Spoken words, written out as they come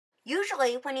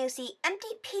Usually, when you see empty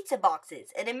pizza boxes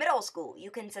in a middle school, you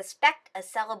can suspect a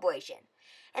celebration.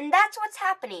 And that's what's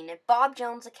happening at Bob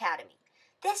Jones Academy.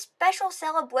 This special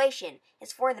celebration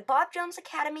is for the Bob Jones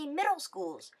Academy Middle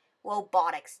School's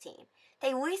robotics team.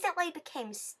 They recently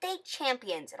became state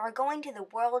champions and are going to the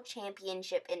World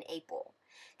Championship in April.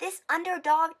 This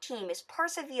underdog team has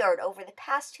persevered over the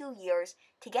past 2 years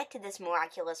to get to this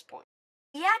miraculous point.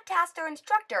 We had to ask their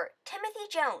instructor, Timothy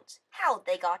Jones, how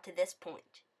they got to this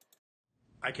point.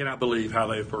 I cannot believe how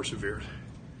they've persevered.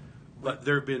 But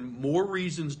there have been more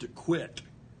reasons to quit,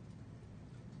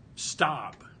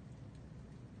 stop,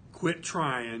 quit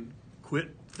trying,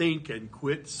 quit thinking,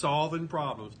 quit solving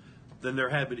problems than there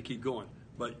have been to keep going.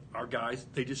 But our guys,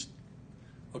 they just,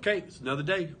 okay, it's another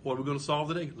day. What are we going to solve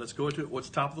today? Let's go into it. What's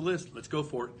top of the list? Let's go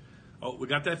for it. Oh, we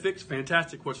got that fixed?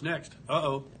 Fantastic. What's next?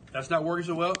 Uh-oh, that's not working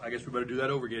so well. I guess we better do that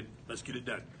over again. Let's get it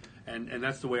done. And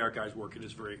that's the way our guys work, and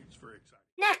it's very exciting.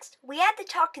 Next, we had to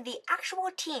talk to the actual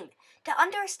team to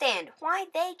understand why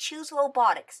they choose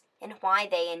robotics and why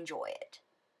they enjoy it.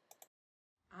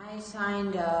 I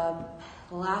signed up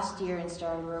last year and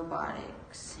started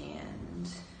robotics, and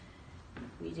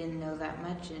we didn't know that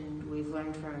much, and we've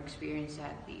learned from experience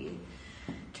at the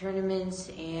tournaments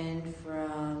and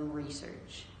from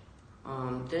research.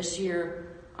 This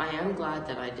year, I am glad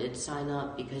that I did sign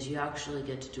up because you actually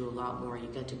get to do a lot more. You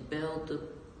get to build the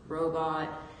robot,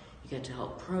 you get to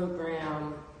help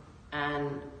program,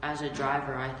 and as a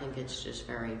driver, I think it's just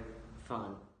very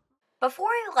fun. Before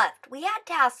he left, we had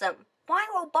to ask them why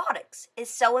robotics is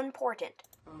so important.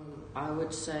 I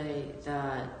would say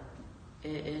that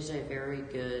it is a very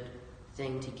good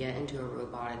thing to get into a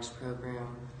robotics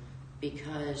program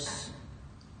because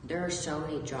there are so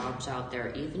many jobs out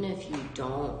there. Even if you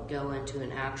don't go into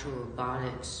an actual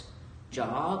robotics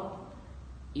job,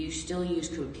 you still use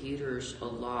computers a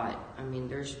lot. I mean,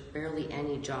 there's barely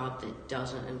any job that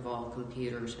doesn't involve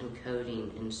computers and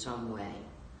coding in some way.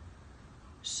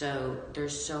 So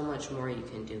there's so much more you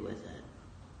can do with it.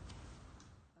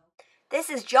 This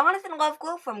is Jonathan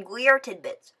Lovegrove from Greer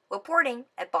Tidbits, reporting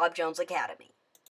at Bob Jones Academy.